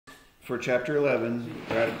for chapter 11.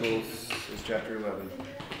 Radicals is chapter 11.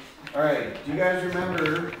 All right, do you guys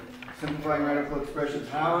remember simplifying radical expressions?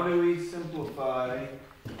 How do we simplify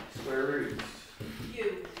square roots?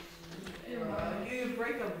 You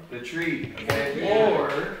break them. The tree, okay?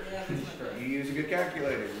 Or you use a good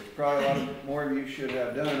calculator, which probably a lot more of you should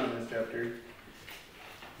have done on this chapter.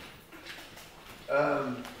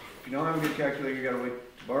 If you don't have a good calculator, you gotta wait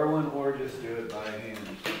to borrow one or just do it by hand.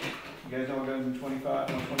 You guys know what goes in 25?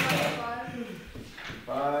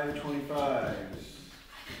 5 25s.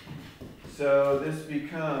 So this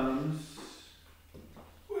becomes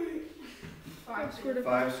 5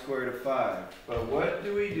 squared of 5. But what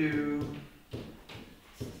do we do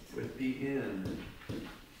with the n?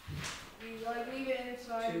 You like leave it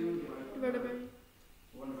inside. 2 divided by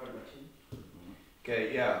 1 divided by 2.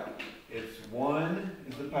 Okay, yeah. It's 1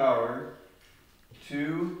 is the power,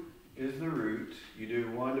 2 is the root. You do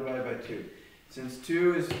 1 divided by 2. Since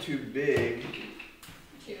 2 is too big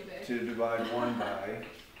to divide 1 by,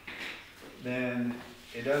 then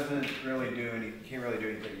it doesn't really do any. Can't really do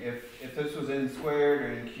anything. If this was n squared or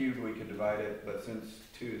n cubed, we could divide it. But since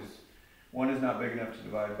 1 is not big enough to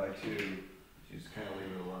divide by 2, you just kind of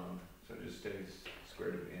leave it alone. So it just stays square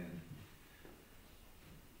root of n.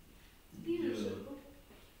 These are simple.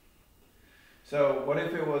 So what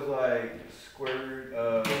if it was like square root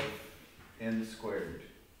of n squared?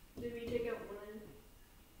 Did we take out 1?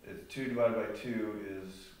 It's 2 divided by 2 is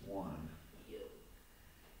 1. Yep.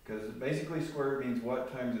 Because basically square root means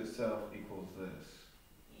what times itself equals this.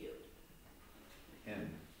 Yep.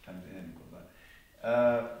 N times n equals that.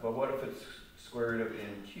 But what if it's square root of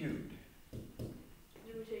n cubed?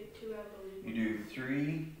 Did we take 2 out? You do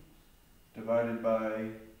 3 divided by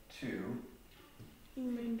 2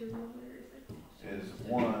 is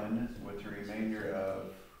 1 with the remainder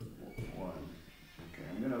of 1. Okay,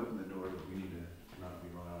 I'm going to open the door, but we need to not be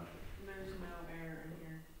loud. There's no air in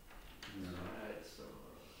here. No. So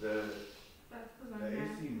The That's because I'm not.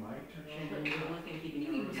 AC might turn but the only thing keeping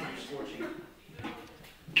you warm is not scorching.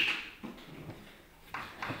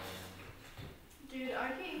 Dude, I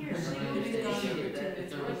can't hear a single thing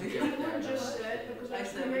someone just said because I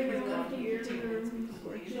was covering my left ear in the room. So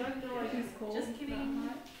I feel like he's cold. Just kidding.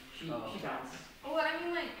 She bounced. Oh, well, I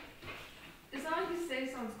mean, like, it's not like you say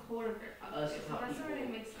someone's cold if they're up. Us So hot that's not people.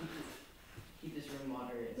 really makes sense. Keep this room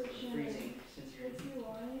moderate. It's freezing since you're in.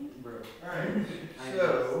 Bro. Alright,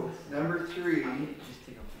 so number 3, Just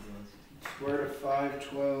take off the ones. square root of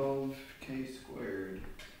 512 k squared.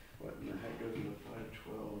 What in the heck goes into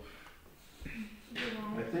 512?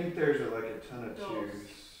 I think there's like a ton of 2's.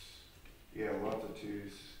 Yeah, lots of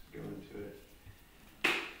 2's go into it.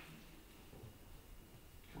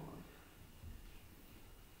 Come on.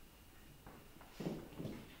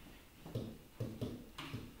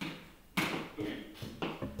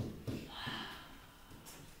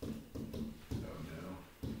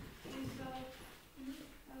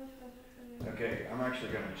 Okay, I'm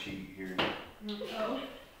actually going to cheat here.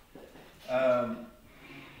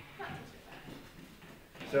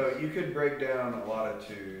 So you could break down a lot of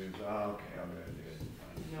 2's. Oh, okay, I'm going to do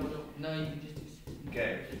it. No, you can just do.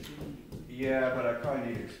 Okay. Yeah, but I probably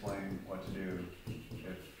need to explain what to do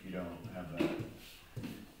if you don't have that.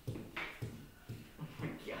 Oh my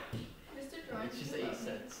gosh. Mr. Drawing. It's just 8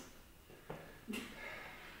 cents.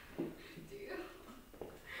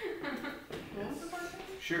 What was the question?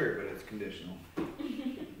 Sure, but it's conditional.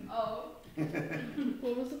 Oh.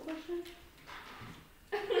 What was the question?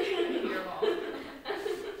 Your mom.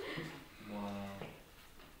 Wow.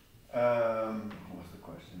 What was the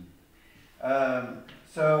question?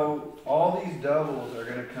 So all these doubles are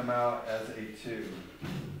going to come out as a 2,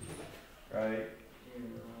 right?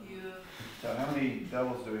 Yeah. So how many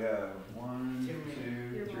doubles do we have? 1,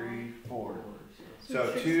 2, 3, 4.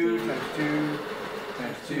 So 2 times 2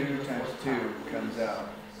 times 2 times 2 comes out,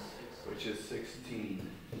 which is 16.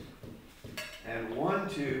 And 1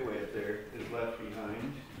 2 right there is left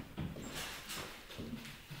behind.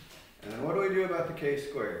 And then what do we do about the k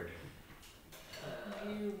squared?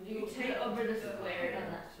 You take over the square.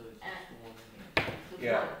 So it's just 1.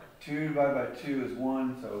 Yeah, 2 divided by 2 is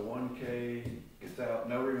 1, so 1k gets out,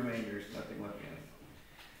 no remainders, nothing left behind.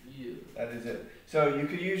 Yeah. That is it. So you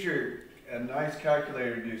could use a nice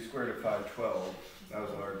calculator to do square root of 512. That was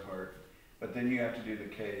the hard part. But then you have to do the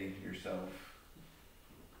k yourself.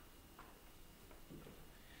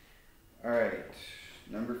 All right,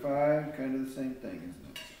 number 5, kind of the same thing, isn't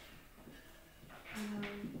it?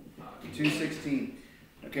 216.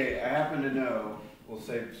 Okay, I happen to know, we'll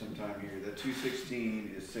save some time here, that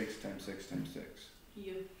 216 is 6 times 6 times 6.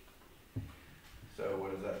 Yeah. So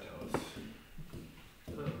what does that tell us?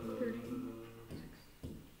 30.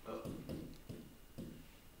 Oh.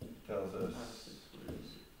 So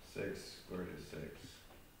 6 squared is 6.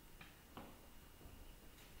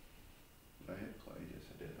 Did I hit play? Yes,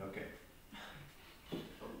 I did. Okay.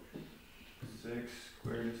 6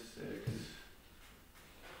 squared is 6.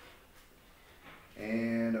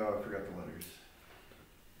 And, oh, I forgot the letters.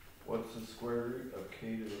 What's the square root of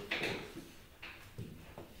k to the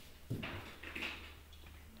 4th?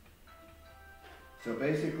 So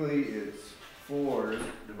basically it's 4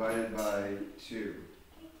 divided by 2.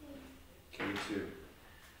 K2.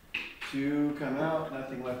 2 come out,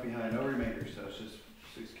 nothing left behind, no remainder, so it's just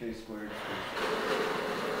 6k squared.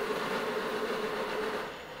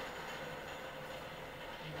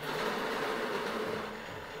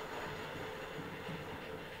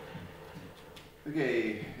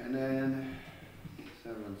 Okay, and then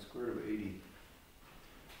 7 square root of 80.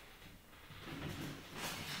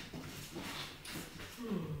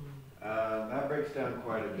 That breaks down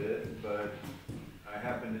quite a bit, but I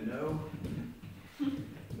happen to know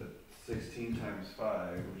that 16 times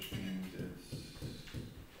 5, which means it's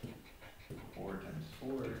 4 times 4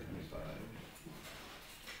 times 5.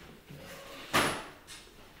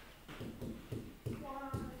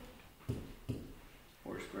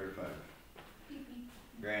 4 squared 5.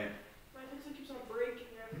 Grant. My pencil keeps on breaking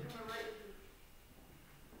every time I write with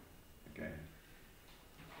it. Okay.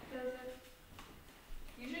 Does it?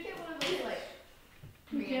 You should get one of those like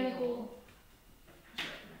Mechanical.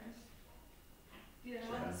 sharpeners. You know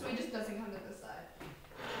Yeah. what? So it just doesn't come to this side.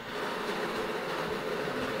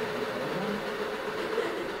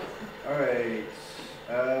 Alright.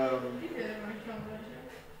 You really want to come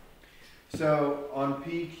with So on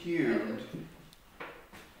p cubed,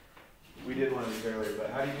 we did one of these earlier, but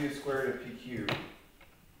how do you do square root of p cubed?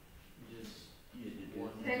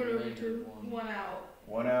 Take over 2. one out.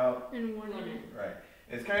 1 out. And 1 in. Right.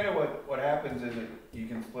 It's kind of what happens is that you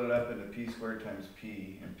can split it up into p squared times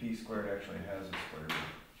p, and p squared actually has a square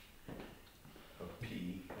root of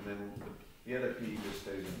p, and then the other p just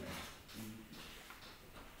stays in there.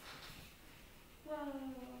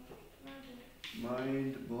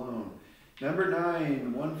 Mind blown. Number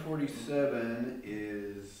 9, 147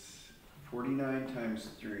 is 49 times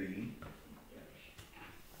 3.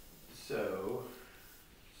 So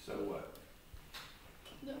what?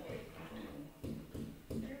 No.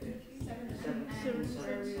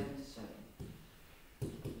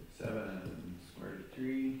 7 squared root of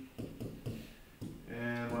 3.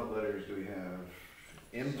 And what letters do we have?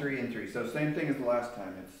 M3 and 3. So same thing as the last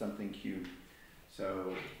time, it's something cubed.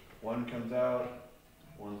 So 1 comes out,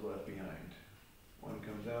 1's left behind. 1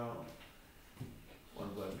 comes out,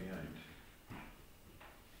 1's left behind.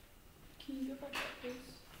 Can you go back up, please?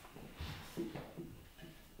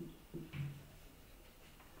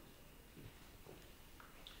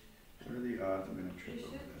 What are the odds I'm going to You trip should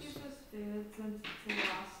over give this? us food since it's the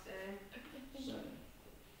last day.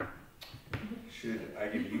 Should I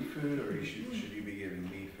give you food or should you be giving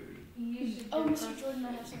me food? You should Oh, give Mr. us- Jordan,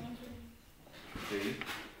 I have something for you. See?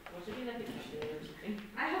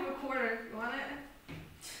 I have a quarter. You want it?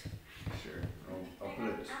 Sure. I'll put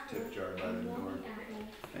a tip jar by the door.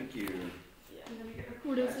 Thank you. I'm gonna get a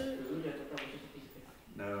What is it?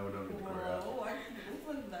 No, don't get the cord out. Whoa, I can't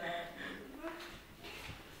believe that.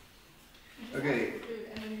 Okay. Food,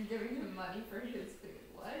 and then you're giving him money for his food.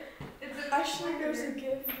 What? It's a Actually, there's a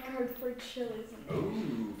gift card for Chili's. Oh,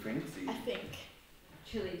 fancy. I think.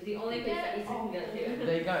 Chili's, the only place that you can go to.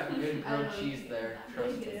 They got good grilled cheese there.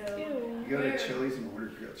 Trust me. Ew. You go to Chili's and order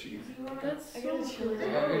grilled cheese. That's I so got a cool. Chili's. I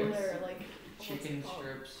got good They're like chicken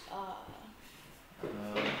strips.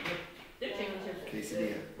 They're chicken strips.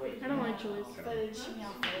 Quesadilla. I don't like Chili's, but it's me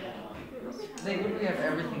Alfredo. They literally have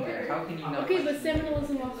everything there. How can you not? Okay, like but salmon is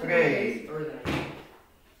in Los Okay.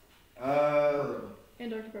 And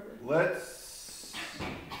Dr. Pepper. Let's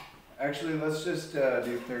just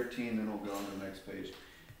do 13, then we'll go on to the next page.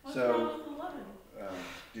 What's So- wrong with 11?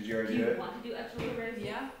 Did you Do already do you it? want to do extra numbers?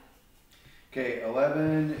 Yeah. Okay,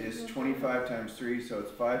 11 is 25 times 3, so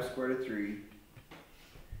it's 5 squared root of 3.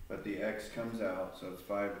 But the x comes out, so it's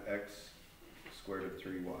 5x squared root of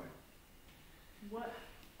 3y. What?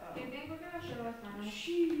 Do you think we're gonna show us now?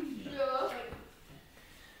 Yeah.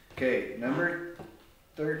 Okay, number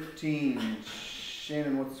 13.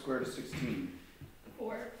 Shannon, what's the square root of 16?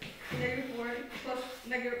 4. -4 plus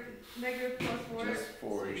negative plus 4. Just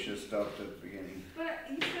 4. You should have stopped at the beginning. But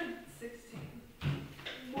you said 16.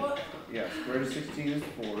 What? Yeah, square root of 16 is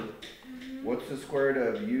 4. What's the square root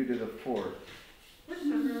of u to the 4th? Which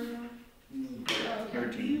number are we on?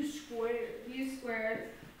 13. Squared. U squared.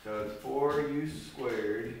 So it's 4u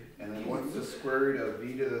squared, and then what's the square root of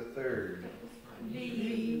v to the 3rd?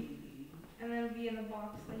 V. And then V in the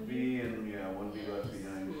box. Then v and, yeah, 1v left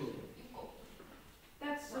behind.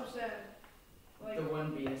 That's so sad. Like, The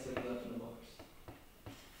one being so left in the box.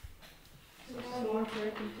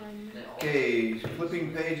 Okay,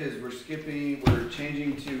 flipping pages, we're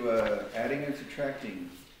changing to adding and subtracting.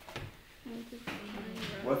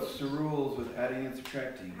 What's the rules with adding and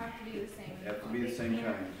subtracting? Have to be the same. They have to be the same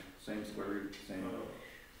kind, same square root, same.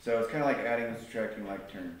 So it's kind of like adding and subtracting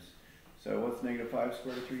like terms. So what's negative 5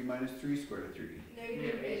 squared root of 3 minus 3 squared root of 3?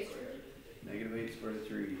 negative 8 squared. Negative 8 squared root of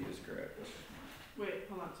 3 is correct. Wait,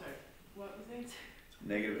 hold on, sorry. What was the answer?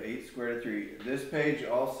 Negative 8 squared root of 3. This page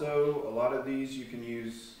also, a lot of these you can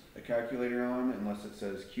use a calculator on unless it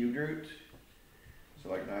says cubed root. So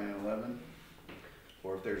like 9 and 11.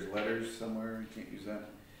 Or if there's letters somewhere, you can't use that.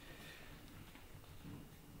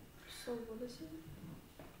 So what is it?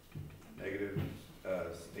 Negative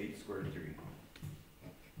 8 squared root of 3.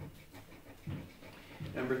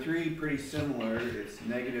 Number 3, pretty similar. It's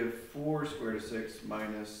negative 4 squared root of 6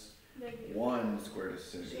 minus Negative 1 squared root of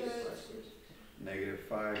 6. So Negative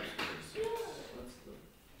 5 squared root of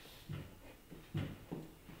 6.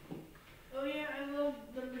 oh yeah, I love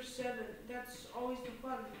number 7. That's always the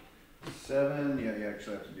fun. 7, yeah, you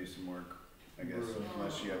actually have to do some work, I guess,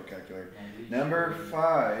 unless you have a calculator. Number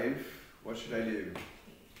 5, what should I do?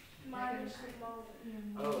 Minus the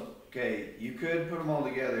moment. Oh, Okay, you could put them all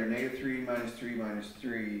together. Negative 3 minus 3 minus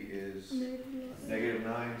 3 is negative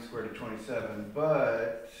 9 squared root of 27,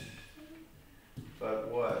 but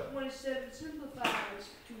what? 27 simplifies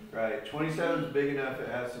to Right, 27 is big enough, it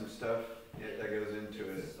has some stuff that goes into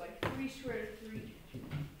it. it's like 3 squared root of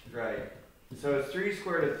 3. Right, so it's 3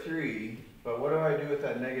 squared root of 3, but what do I do with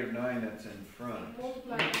that negative 9 that's in front?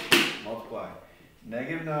 Multiply. Multiply.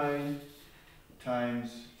 Negative 9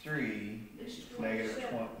 times 3 It's is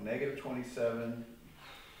negative 27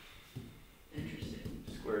 interesting.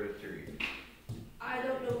 square root of 3. I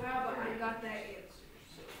don't know how, but I got that answer.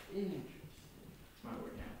 So. Interesting. My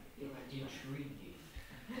word now. Intriguing.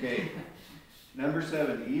 Okay, number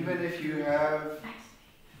 7, even if you have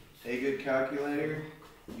a good calculator,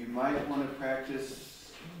 you might want to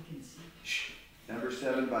practice number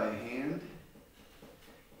 7 by hand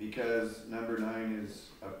because number 9 is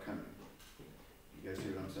upcoming. You guys see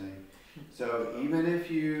what I'm saying? So even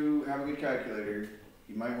if you have a good calculator,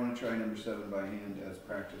 you might want to try number 7 by hand as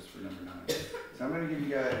practice for number 9. So I'm going to give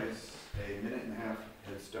you guys a minute and a half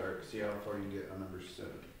head start, see how far you can get on number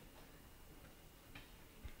 7.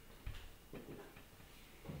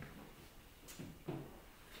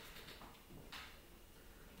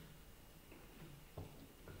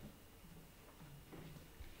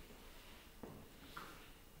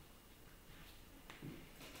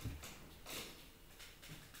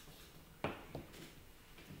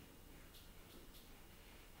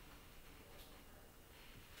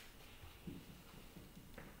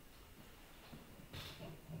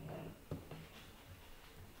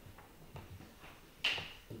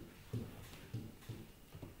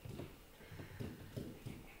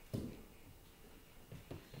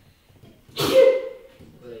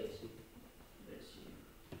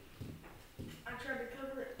 I tried to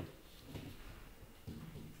cover it.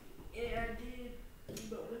 Yeah, I did.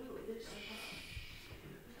 But when will this?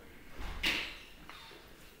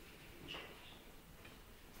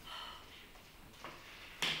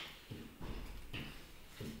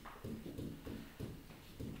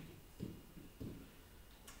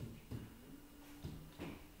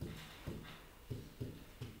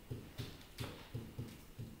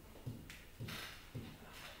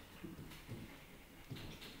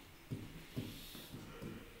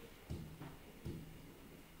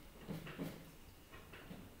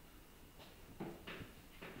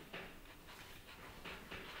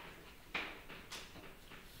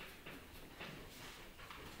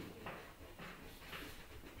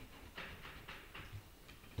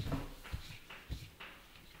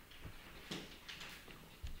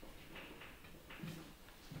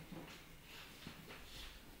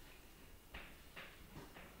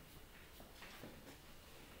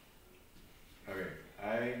 Okay,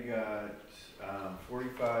 I got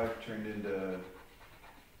 45 turned into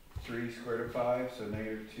 3 square root of 5, so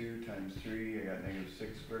negative 2 times 3, I got negative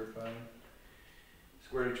 6 square root of 5.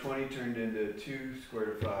 Square root of 20 turned into 2 square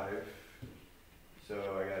root of 5, so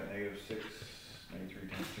I got negative 6, negative 3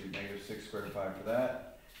 times 2, negative 6 square root of 5 for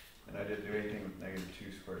that. And I didn't do anything with negative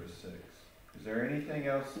 2 square root of 6. Is there anything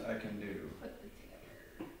else I can do?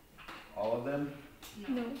 All of them?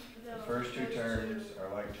 No. The first two terms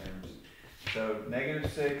are like terms. So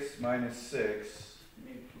negative 6 minus 6,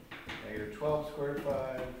 negative 12 square root of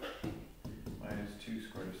 5, minus 2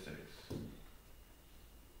 square root of 6.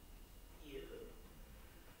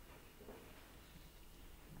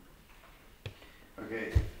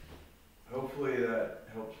 Okay, hopefully that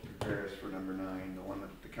helps prepare us for number 9, the one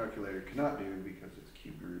that the calculator cannot do because it's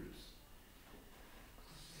cubed roots.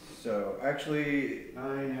 So actually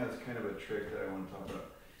 9 has kind of a trick that I want to talk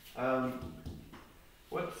about.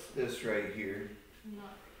 What's this right here?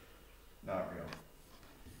 Not real.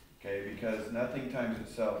 Okay, because nothing times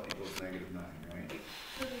itself equals -9, right?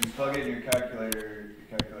 You plug it in your calculator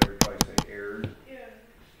would probably say error. Yeah.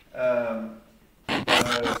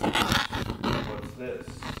 What's this?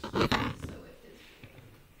 So it is.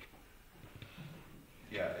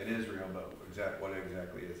 Yeah, it is real, but what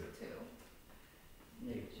exactly is it? 2.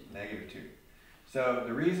 -2. So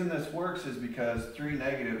the reason this works is because 3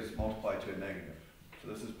 negatives multiply to a negative. So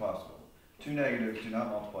this is possible. 2 negatives do not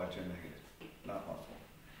multiply to a negative. Not possible.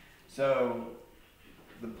 So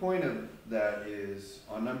the point of that is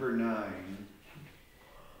on number 9,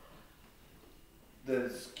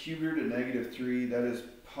 that's cube root of -3, that is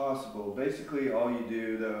possible. Basically all you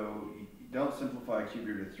do though, you don't simplify cube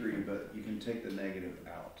root of 3, but you can take the negative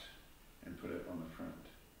out and put it on the front.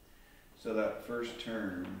 So that first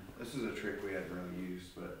term, this is a trick we hadn't really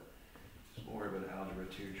used, but it's more of an Algebra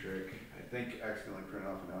 2 trick. I think I accidentally printed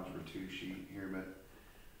off an Algebra 2 sheet here, but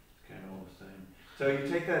it's kind of all the same. So you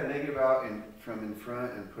take that negative out from in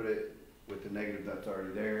front and put it with the negative that's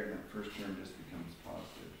already there, and that first term just becomes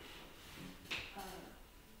positive.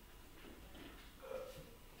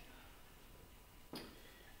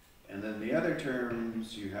 And then the other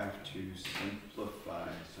terms you have to simplify.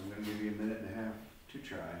 So I'm going to give you a minute and a half to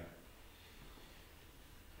try.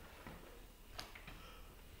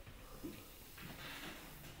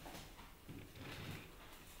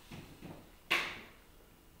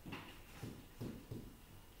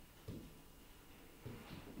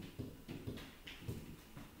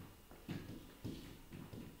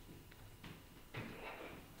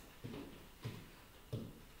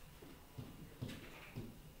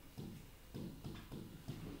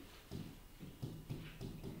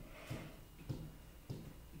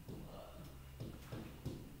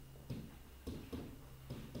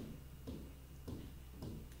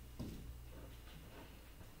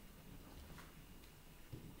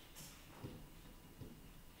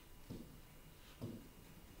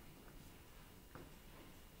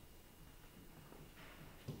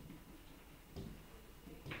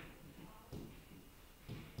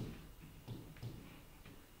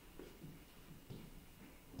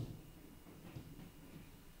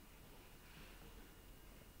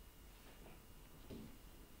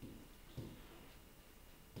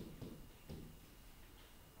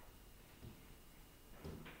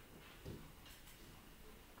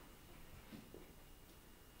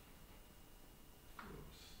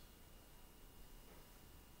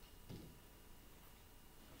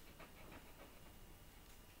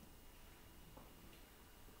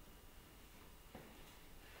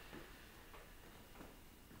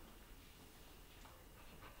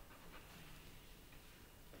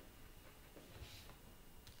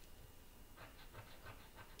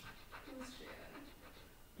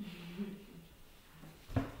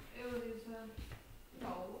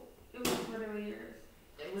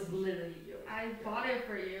 I bought it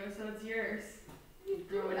for you, so it's yours. You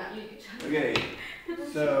threw it at me. Okay,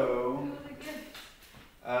 so It was a gift.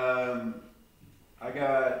 I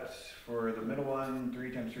got for the middle one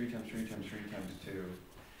 3 times 3 times 3 times 3 times 2.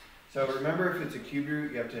 So remember, if it's a cube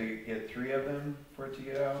root, you have to get 3 of them for it to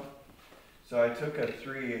get out. So I took a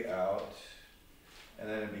 3 out, and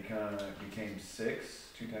then it became 6.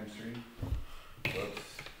 2 times 3.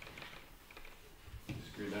 Whoops.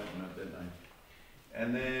 Screwed that one up, didn't I?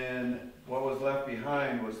 And then what was left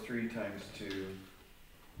behind was 3 times 2,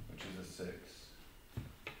 which is a 6.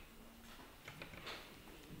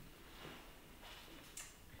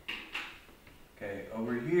 Okay,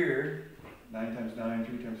 over here, 9 times 9,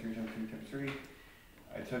 3 times 3 times 3 times 3.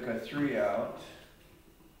 I took a 3 out,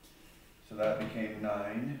 so that became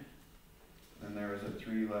 9. Then there was a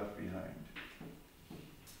 3 left behind.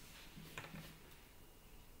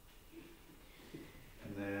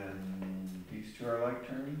 And then these two are like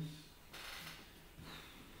terms.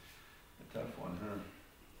 A tough one, huh?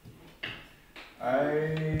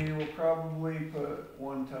 I will probably put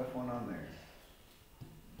one tough one on there.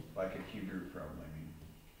 Like a cube root problem, I mean.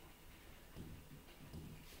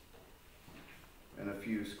 And a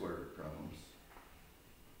few square root problems.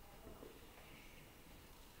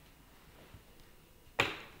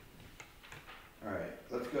 Alright,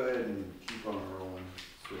 let's go ahead and keep on rolling.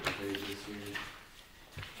 Switch pages here.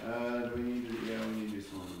 Do we need to, yeah, we need to do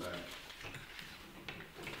some on the back.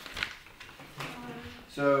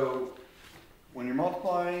 So, when you're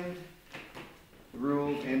multiplying the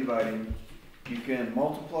rules and dividing, You can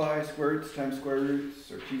multiply square roots times square roots,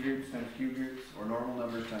 or cube roots times cube roots, or normal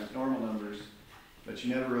numbers times normal numbers, but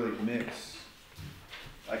you never really mix.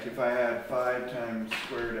 Like if I had 5 times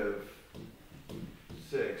square root of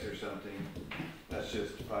 6 or something, that's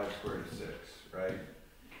just 5 square root of 6, right?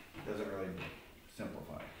 Doesn't really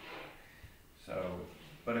simplify. So,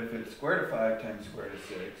 but if it's square root of 5 times square root of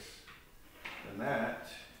 6, then that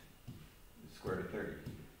is square root of 30.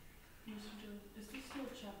 Is this still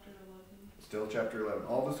chapter 11? Still chapter 11.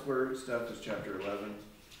 All the square root stuff is chapter 11.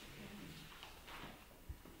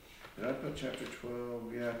 Did I put chapter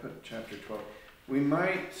 12? Yeah, I put chapter 12. We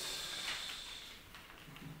might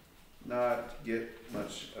not get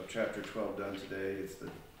much of chapter 12 done today. It's the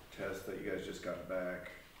test that you guys just got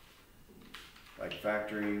back. Like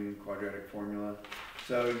factoring, quadratic formula.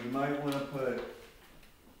 So you might want to put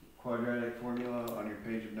quadratic formula on your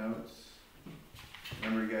page of notes.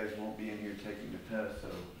 Remember, you guys won't be in here taking the test, so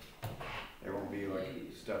there won't be like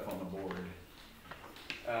stuff on the board.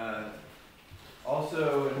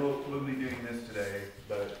 Also, and we'll be doing this today,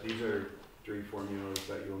 but these are 3 formulas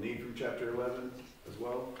that you'll need from chapter 11 as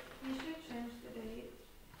well. You should change the date.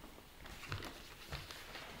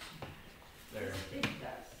 There. It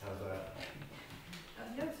does. How's that?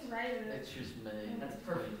 That's right. It's just May. That's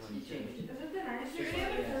perfect. You changed it. Is it the Is nice? there any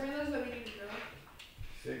other formulas that we need to know?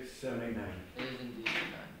 6, 7, 8, 9. It is indeed 9.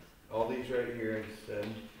 All these right here instead.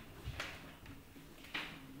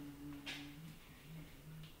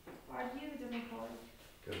 Why do you use a different color?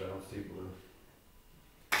 Because I don't see blue.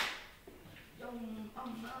 No.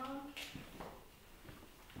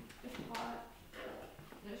 It's hot.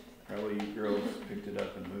 Probably you girls picked it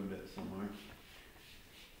up and moved it somewhere.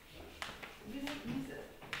 We didn't use it.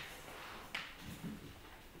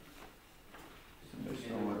 Somebody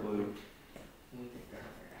stole my blue. We'll take that.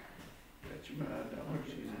 Bet you my dog.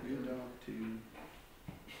 She's a good dog too.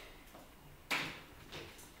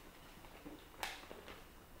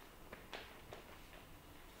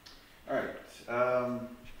 Alright,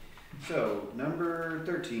 so number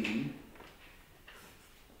 13,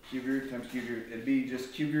 cube root times cube root, it'd be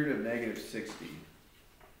just cube root of negative 60.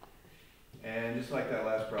 And just like that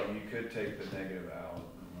last problem, you could take the negative out. I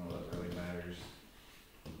don't know if that really matters.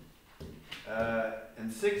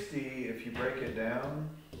 And 60, if you break it down,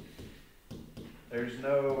 there's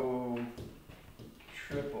no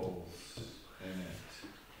triples in it.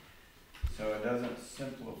 So it doesn't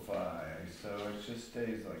simplify, so it just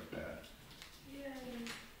stays like that.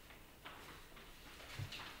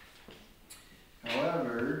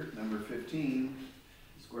 However, number 15,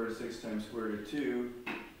 square root of 6 times square root of 2,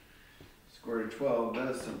 square root of 12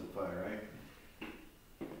 does simplify, right?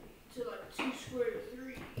 To like 2 square root of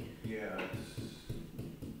 3. Yeah, it's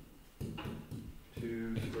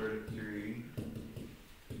 2 square root of 3.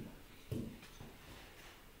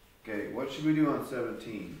 Okay, what should we do on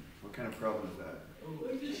 17? What kind of problem is that?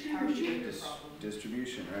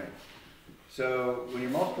 Distribution, right. So when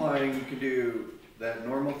you're multiplying, you can do that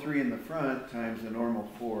normal 3 in the front times the normal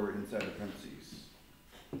 4 inside the parentheses.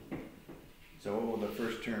 So what will the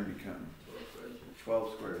first term become?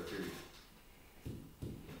 12 square root of 3.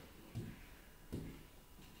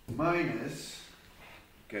 Minus,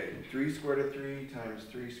 okay, 3 square root of 3 times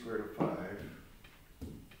 3 square root of 5.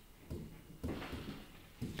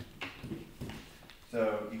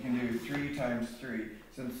 So you can do 3 times 3.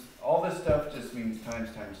 Since all this stuff just means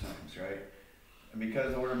times, right? And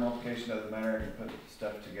because the order of multiplication doesn't matter, I can put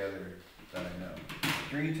stuff together that I know.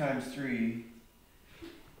 3 times 3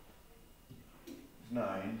 is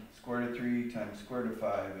 9. Square root of 3 times square root of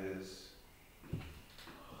 5 is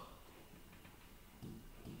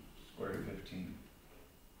square root of 15.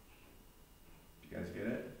 You guys get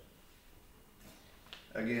it?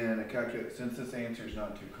 Again, a calculator, since this answer is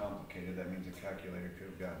not too complicated, that means a calculator could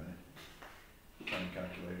have gotten it. Fun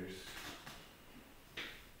calculators.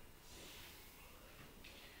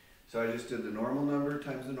 So I just did the normal number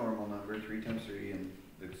times the normal number, 3 times 3, and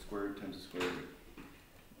the square root times the square root,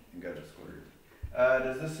 and got the square root.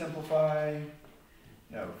 Does this simplify?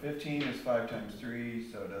 No, 15 is 5 times 3,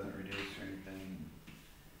 so it doesn't reduce or anything.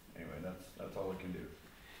 Anyway, that's all we can do.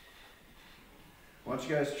 Why don't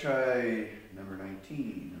you guys try number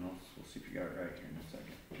 19, and we'll see if you got it right here in a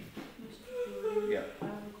second. Yeah. I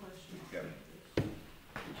have a question. Got it.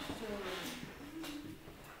 So,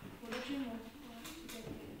 what did you multiply to get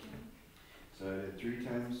the again? So I did 3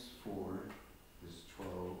 times 4 is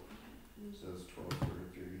 12, so it's 12 square root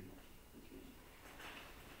of 3.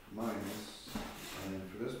 Minus, and then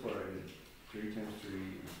for this part I did 3 times 3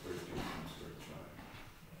 and square root of 3 times square root of 5.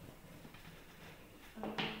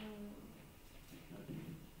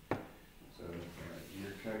 So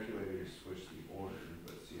your calculator switched the order,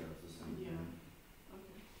 but see how it's the same Yeah. thing.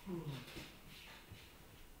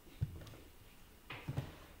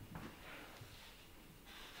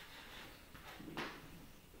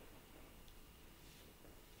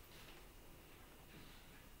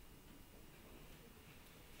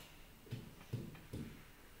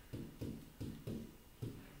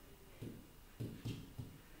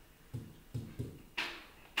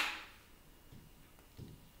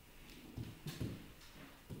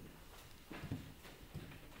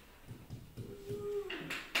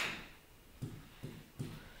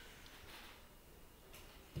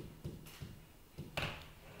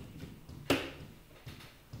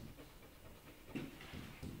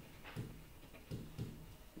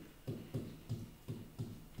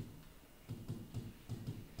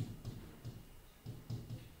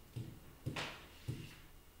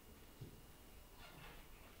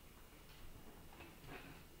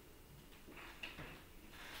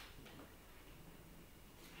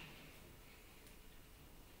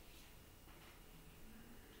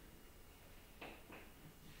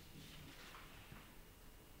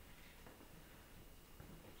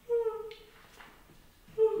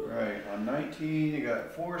 19, you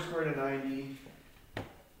got 4 squared of 90,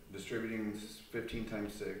 distributing 15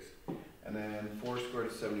 times 6. And then 4 squared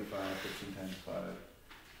of 75, 15 times 5.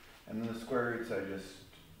 And then the square roots I just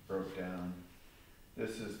broke down.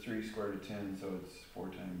 This is 3 squared of 10, so it's 4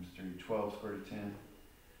 times 3. 12 squared of 10.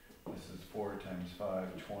 This is 4 times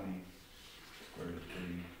 5, 20 squared of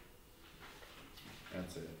 3.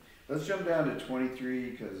 That's it. Let's jump down to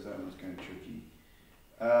 23 because that one's kind of tricky.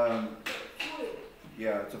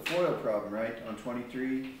 Yeah, it's a FOIL problem, right, on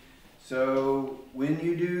 23. So when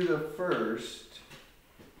you do the first,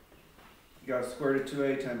 you got square root of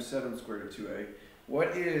 2a times 7 square root of 2a.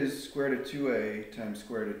 What is square root of 2a times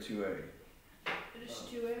square root of 2a? It is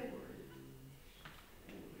 2a.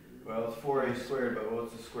 Well, it's 4a squared, but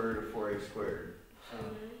what's the square root of 4a squared?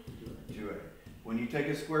 2a. When you take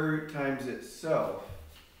a square root times itself,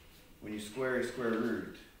 when you square a square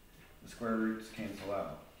root, the square roots cancel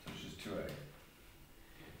out. So it's just 2a.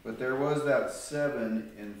 But there was that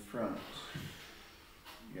 7 in front.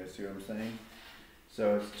 You guys see what I'm saying?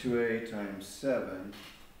 So it's 2a times 7,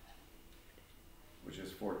 which is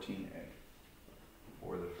 14a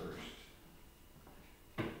for the first.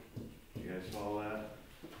 You guys follow that?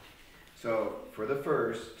 So for the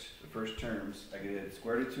first terms, I get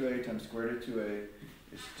square root of 2a times square root of 2a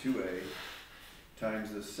is 2a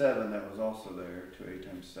times the 7 that was also there, 2a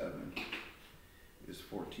times 7 is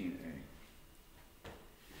 14a.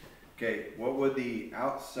 Okay, what would the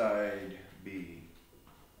outside be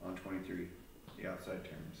on 23? The outside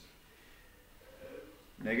terms.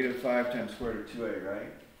 Negative 5 times square root of 2a,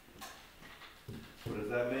 right? What does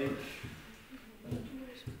that make?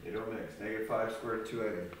 They don't mix. Negative 5 square root of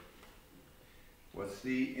 2a. What's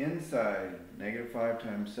the inside? Negative 5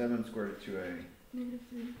 times 7 square root of 2a.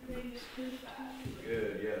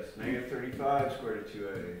 Good, yes. Negative 35 square root of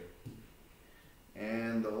 2a.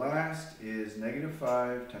 And the last is negative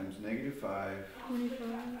 5 times negative 5. 25.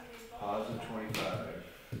 Positive 25.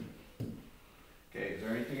 Okay, is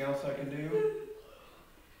there anything else I can do?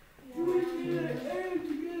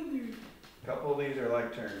 A couple of these are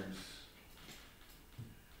like terms.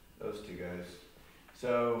 Those two guys.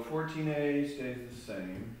 So 14a stays the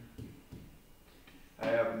same. I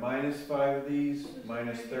have minus 5 of these,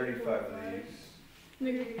 minus 35 of these.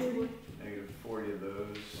 Negative 40. Negative 40 of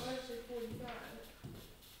those. Why did I say 45?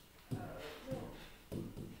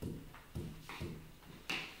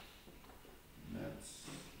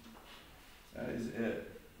 That is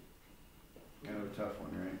it. Kind of a tough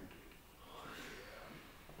one, right?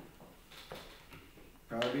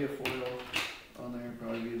 Probably be a FOIL on there,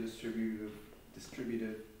 probably be a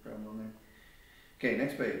distributive problem on there. Okay,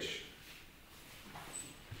 next page.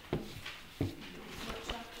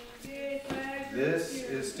 This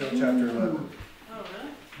is still chapter 11. Oh,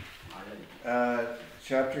 really?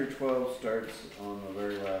 Chapter 12 starts on the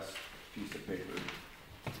very last piece of paper.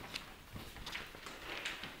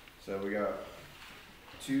 So we got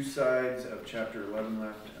 2 sides of chapter 11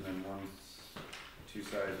 left, and then 2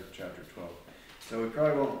 sides of chapter 12. So we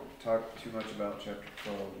probably won't talk too much about chapter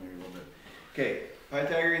 12, maybe a little bit. Okay,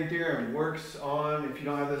 Pythagorean theorem works on, if you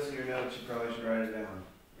don't have this in your notes, you probably should write it down,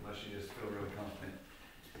 unless you just feel really confident.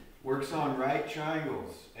 Works on right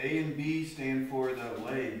triangles. A and B stand for the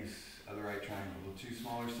legs of the right triangle, the 2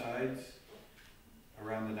 smaller sides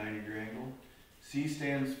around the 90-degree angle. C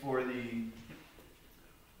stands for the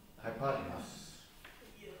hypotenuse.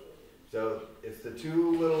 So it's the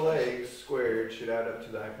 2 little legs squared should add up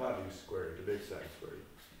to the hypotenuse squared, the big side squared.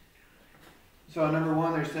 So on number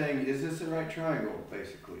 1 they're saying, is this a right triangle,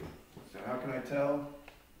 basically? So how can I tell?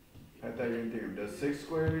 Pythagorean theorem. Does 6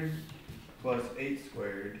 squared plus 8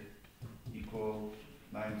 squared equal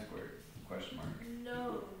 9 squared? Question mark.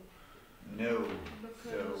 No. No.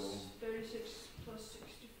 Because 36 plus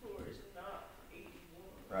 64 is not 81.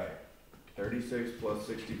 Right. 36 plus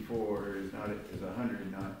 64 is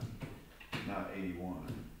 100, not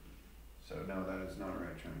 81. So no, that is not a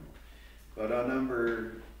right triangle. But on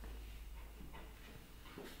number,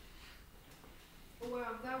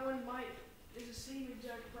 Wow, that one is the same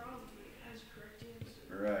exact problem. It has a correct answer.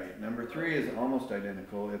 right, number 3 is almost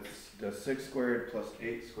identical. It's does 6 squared plus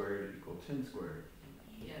 8 squared equal 10 squared?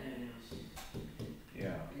 Yeah, it is.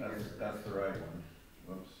 Yeah, that's the right one.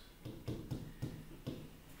 Whoops.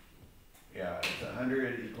 Yeah, it's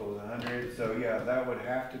 100 equals 100. So yeah, that would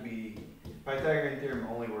have to be, Pythagorean theorem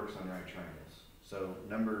only works on right triangles. So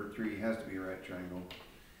number 3 has to be a right triangle.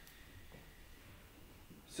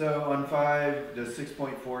 So on 5, does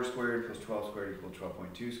 6.4 squared plus 12 squared equal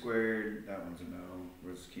 12.2 squared? That one's a no.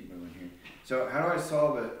 Let's keep moving here. So how do I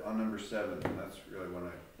solve it on number 7? That's really what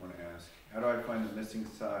I want to ask. How do I find the missing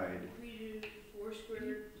side? We do 4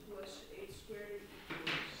 squared plus 8 squared equals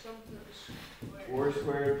something. 4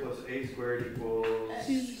 squared plus a squared equals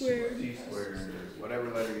C squared. C squared, or whatever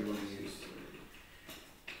letter you want to use.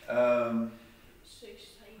 6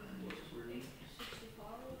 times 65.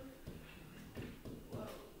 Whoa,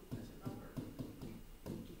 that's a number.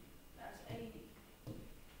 That's 80.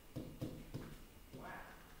 Wow.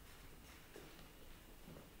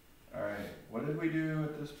 Alright, what did we do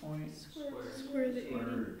at this point? Square the 80. Square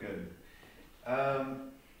root, good.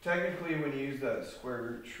 Technically, when you use that square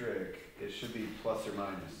root trick, it should be plus or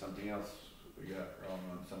minus. Something else we got wrong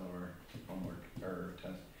on some of our homework or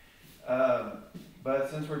tests. But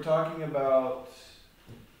since we're talking about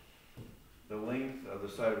the length of the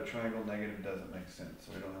side of a triangle, negative doesn't make sense,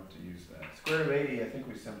 so we don't have to use that. Square root of 80, I think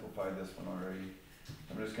we simplified this one already.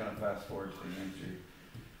 I'm just gonna fast forward to the answer.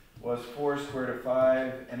 Was 4 squared of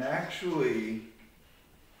 5, and actually,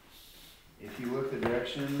 if you look at the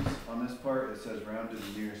directions on this part, it says round to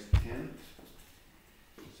the nearest tenth.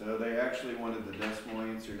 So they actually wanted the decimal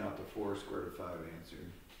answer, not the 4 squared of 5 answer.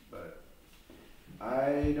 But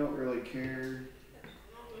I don't really care.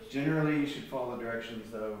 Generally, you should follow the directions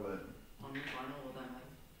though, but On the final, will that matter?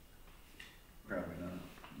 probably not.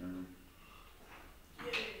 No.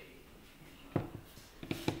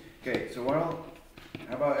 Okay, so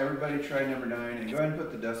how about everybody try number 9 and go ahead and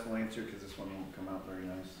put the decimal answer because this one won't come out very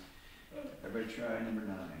nice. Everybody try number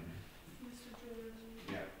 9.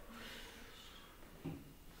 Yeah.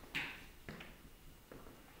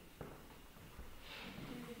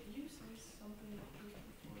 Did you say something before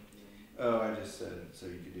doing? Oh, I just said it. So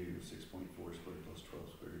you could do 6.4 squared plus 12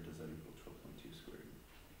 squared. Does that equal 12.2 squared?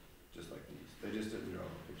 Just like these. They just didn't draw a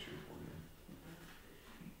picture for you.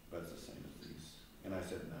 But it's the same as these. And I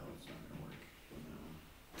said no, it's not going to work. No.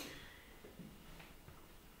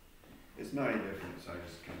 It's not any different, so I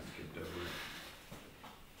just kind of skipped over it.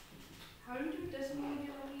 How do you do decimal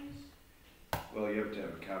again on these? Well, you have to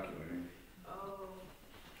have a calculator. Oh,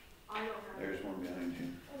 I don't have. There's one behind you.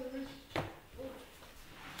 Oh, there's.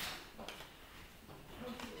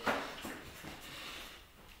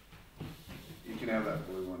 You can have that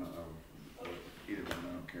blue one. Oh, either one,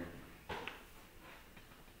 I don't care.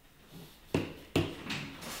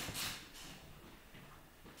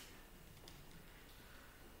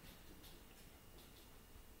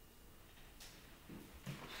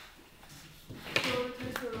 So it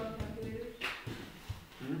takes for wrong calculators.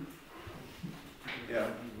 Yeah,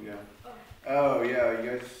 yeah. Oh, yeah, you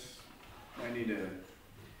guys might need to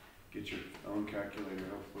get your own calculator,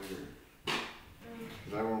 hopefully,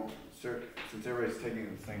 because I won't, since everybody's taking it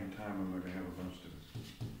at the same time, I'm not going to have a bunch to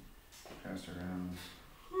pass around.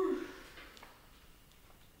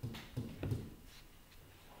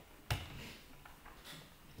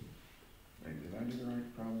 Wait, did I do the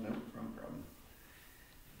right problem? Nope, wrong problem.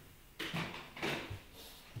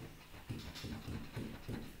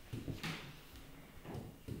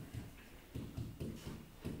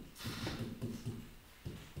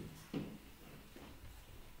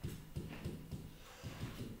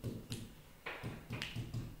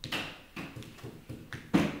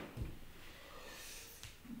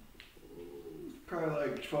 Probably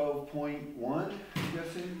like 12.1, I'm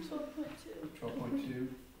guessing. 12.2. 12.2.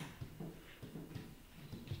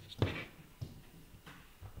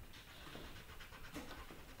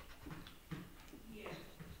 Yeah.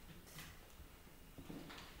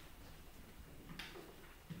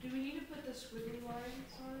 Do we need to put the squiggly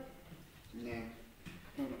lines on it?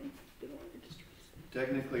 Nah.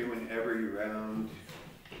 Technically, whenever you round,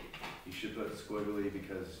 you should put squiggly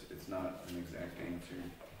because it's not an exact answer.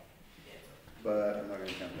 But I'm not going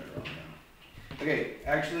to count that wrong now. Okay,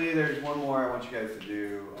 actually, there's one more I want you guys to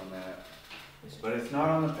do on that. But it's not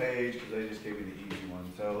on the page because I just gave you the easy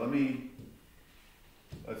one. So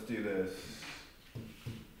let's do this.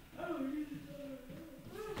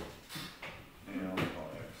 And I'll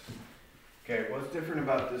call X. Okay, what's different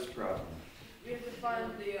about this problem? We have to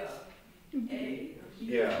find the A.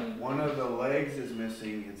 Yeah, one of the legs is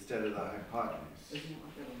missing instead of the hypotenuse. Isn't it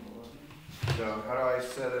like that on the 11? So how do I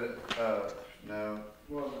set it up? No,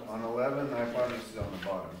 on 11, the hypotenuse is on the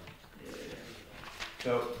bottom. Yeah.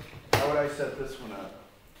 So how would I set this one up?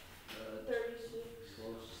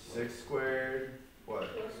 36. 6 squared, what?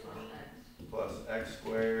 Plus x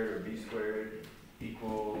squared or b squared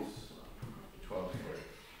equals 12 squared.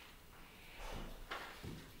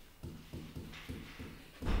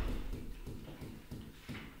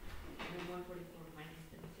 And 144 minus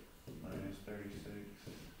 36. Minus 36.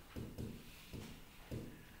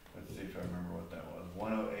 Let's see if I remember what that was.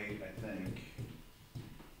 108, I think.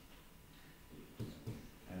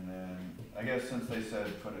 And then, I guess since they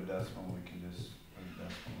said put a decimal, we can just put a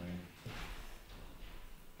decimal in.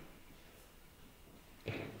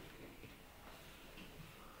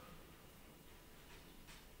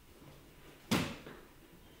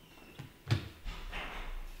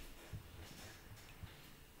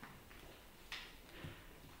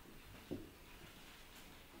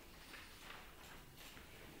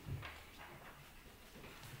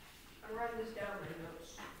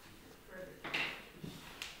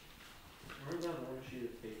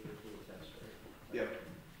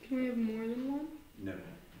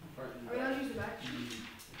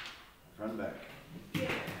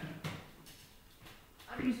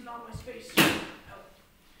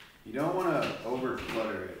 You don't want to over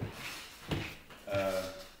clutter it.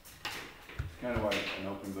 Kind of like an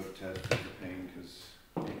open book test is a pain because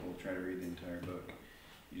people try to read the entire book.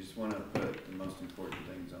 You just want to put the most important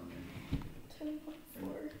things on there.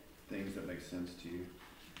 10.4. Things that make sense to you.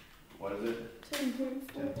 What is it?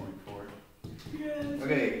 10.4. 10.4. Yes.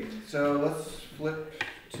 Okay, so let's flip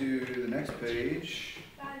to the next page.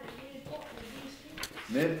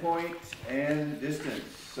 Midpoint and distance.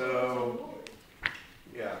 So,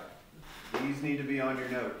 yeah, these need to be on your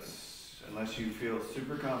notes unless you feel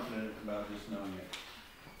super confident about just knowing it.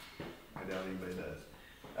 I doubt anybody does.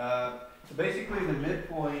 So basically the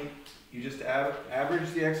midpoint, you just average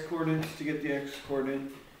the x-coordinates to get the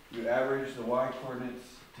x-coordinate. You average the y-coordinates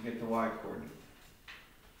to get the y-coordinate.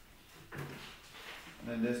 And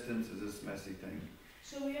then distance is this messy thing.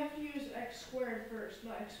 So we have to use x squared first,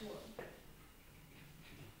 not x1.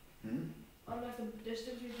 On like the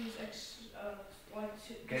distance, we use x, like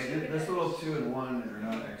 2. Okay, this little 2 and 1 are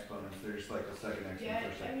not exponents, they're just like the second exponent Yeah,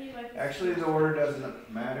 first I second. mean like. Actually, the order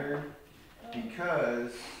doesn't matter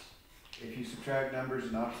because if you subtract numbers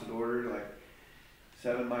in opposite order, like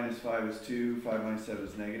 7 minus 5 is 2, 5 minus 7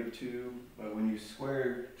 is negative 2, but when you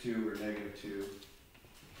square 2 or negative 2,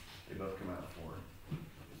 they both come out 4.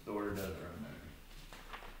 The order doesn't really matter.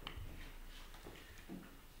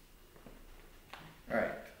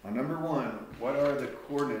 Alright, on number 1, what are the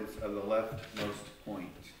coordinates of the leftmost point?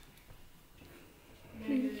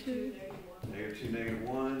 Negative 2, Negative 2, negative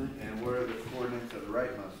 1, and what are the coordinates of the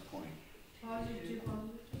rightmost point? positive 2,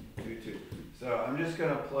 positive 2. 2, 2. So I'm just going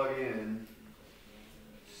to plug in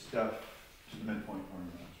stuff to the midpoint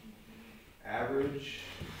formula. Average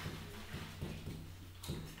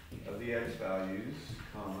of the x values,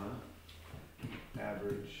 comma,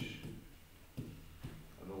 average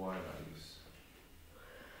of the y values.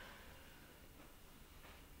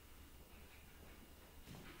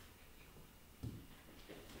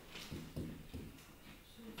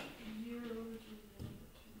 So 0 to 1,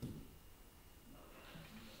 2.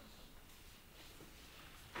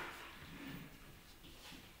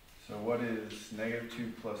 So what is negative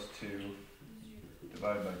 2 plus 2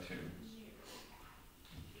 divided by 2?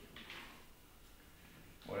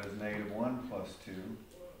 What is negative 1 plus 2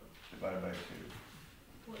 divided by 2?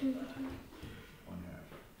 1/2.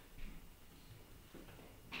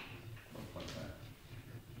 Like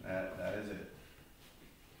that. That is it.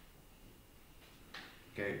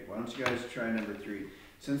 Okay, why don't you guys try number 3?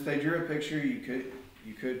 Since they drew a picture, you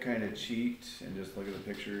could kind of cheat and just look at the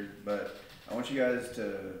picture, but I want you guys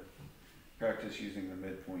to practice using the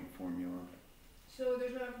midpoint formula. So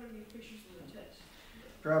there's not going to be pictures in the test?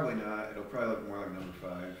 Probably not. It'll probably look more like number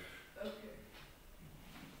 5. Okay.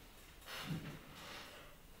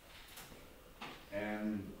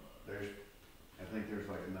 And I think there's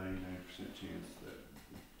like a 99% chance that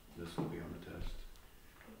this will be on the test.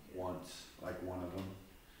 Once, like one of them.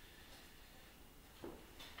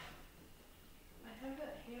 I have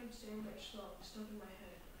that ham sandwich song stuck in my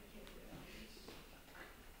head. I can't get it out of this.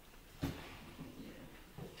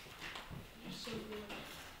 It's so good.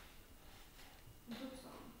 What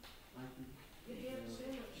song? The ham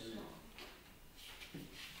sandwich song.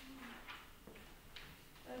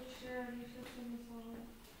 Oh, sure, you should sing the song.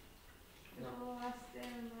 It's the last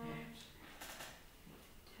day in March.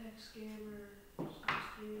 Tech scammer.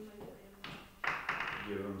 Screaming like grandma.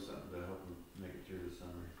 Give them something to help them make it through the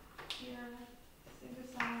summer. Yeah, sing a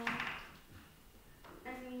song.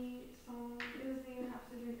 Any song. It doesn't even have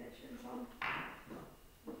to be a picture song.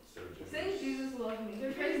 So Sing Jesus Love Me.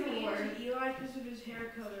 They're Praise the praising Lord. Eli because of his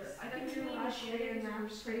hair color. I think That's we your need to last share day it in because of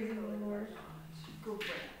March. his Praising skin the color. Lord.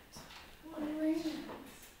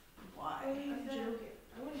 Why? I'm joking.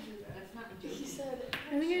 I want to do that. That's not He joking. said,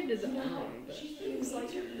 I think I did that no, one, but He was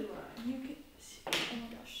like, Eli. you could, oh my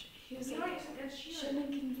gosh, he was Eli like, and Sheena.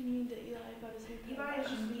 shouldn't inconvene to Eli about his haircut. Eli is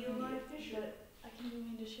just Eli Fisher. But I can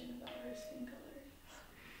convene to Shannon about her skin color.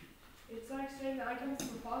 It's like saying that I come from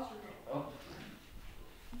a foster home.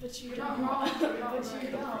 But you You're don't. not wrong, but you're not But you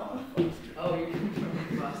right. don't. Oh, you're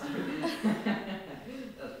from Boston.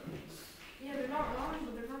 Yeah, they're not wrong,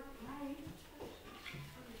 but they're not right.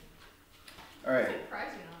 Alright.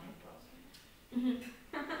 Surprising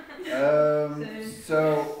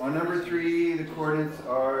So on number 3, the coordinates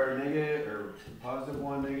are negative or positive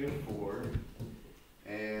 1, negative 4,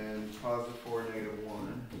 and positive 4, negative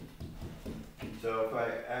 1. So if I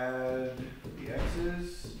add the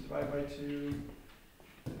x's, divide by 2,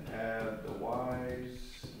 and add the y's,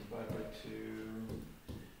 divide by 2,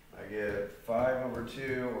 I get 5 over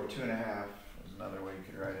 2, or 2.5 is another way you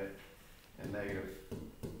could write it, and negative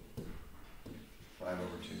 5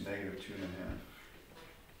 over 2, negative 2.5.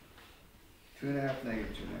 2.5,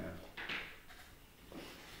 negative 2.5.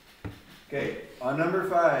 Okay, on number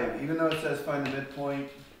 5, even though it says find the midpoint,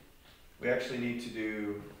 we actually need to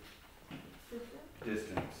do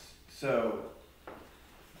distance. So,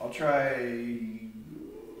 I'll try,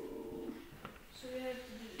 So we have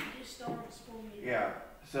to do distance formula. yeah,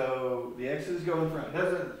 so the x's go in front.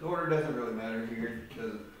 The order doesn't really matter here. It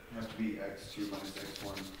doesn't have to be x2 minus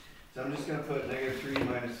x1. So I'm just going to put negative 3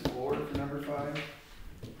 minus 4 for number 5.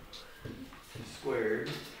 Squared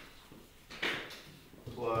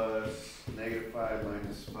plus negative 5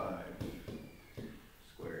 minus 5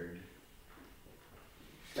 squared.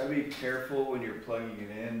 Gotta be careful when you're plugging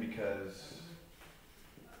it in because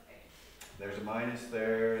there's a minus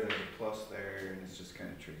there, there's a plus there, and it's just kind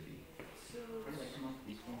of tricky. So Where did I come up with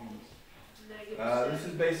these formulas? negative This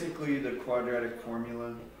is basically the quadratic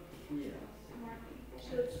formula. Yeah.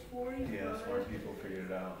 So it's 45. Yeah, smart people figured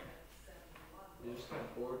it out. They just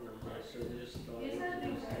got bored one day, so they just thought. Is that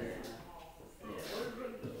it was better? easier.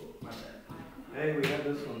 My bad. Hey, we had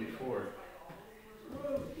this one before.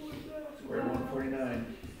 Square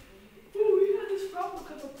 149. Oh, we had this problem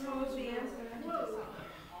come up. What was the answer? Whoa.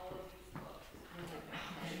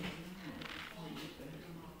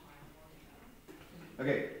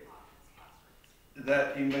 Okay.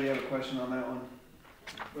 Anybody have a question on that one?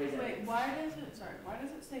 Wait, why does it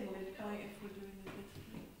say midpoint if we're doing the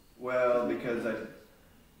distance? Well, because it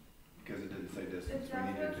didn't say distance, Is we that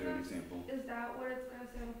needed what to do an example. Is that what it's gonna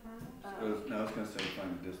say on the front? No, it's gonna say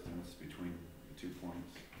find the distance between the 2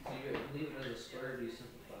 points. So you leave it as a square, or do you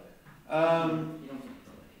simplify it? You don't think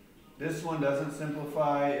This one doesn't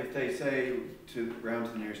simplify. If they say to round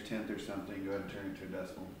to the nearest tenth or something, go ahead and turn it to a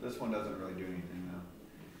decimal. This one doesn't really do anything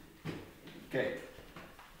though. Okay.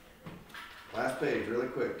 Last page, really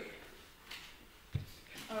quick.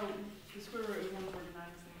 Oh, the square root of 149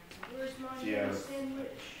 is Where's my Yeah.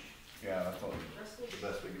 sandwich? Yeah, that's all, the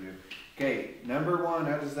best we can do. Okay, number 1,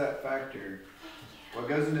 how does that factor? What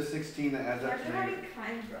goes into 16 that adds up to Imagine negative?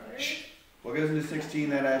 having kind brothers. What goes into 16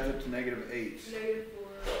 that adds up to negative 8? Negative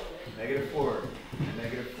 4. Negative 4 and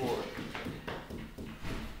negative 4.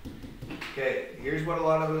 Okay, here's what a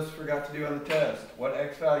lot of us forgot to do on the test. What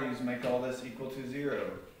x values make all this equal to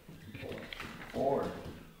 0? 4.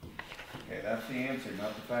 Okay, that's the answer,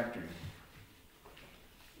 not the factor.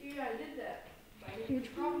 Yeah, I did that.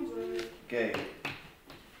 Huge problems with it. Okay.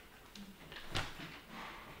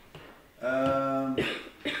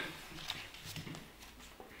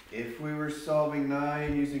 If we were solving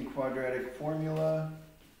 9 using quadratic formula,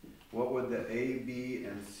 what would the A, B,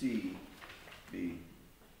 and C be?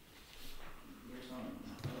 Here's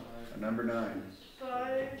on. Number 9.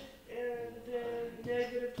 5 and then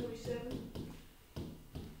negative 27.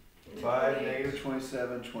 5, negative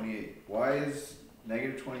 27, 28. Why is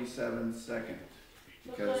negative 27 second?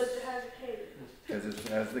 Because it has a K. Because it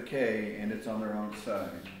has the K and it's on the wrong side.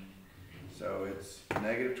 So it's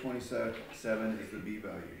negative 27 is the B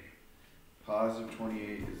value. Positive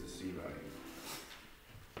 28 is the C value.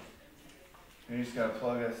 And you just gotta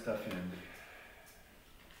plug that stuff in.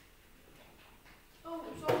 Oh,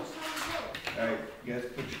 it's almost time to go. Alright, you guys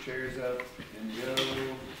put your chairs up and go.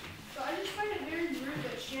 So I just find it very weird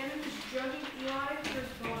that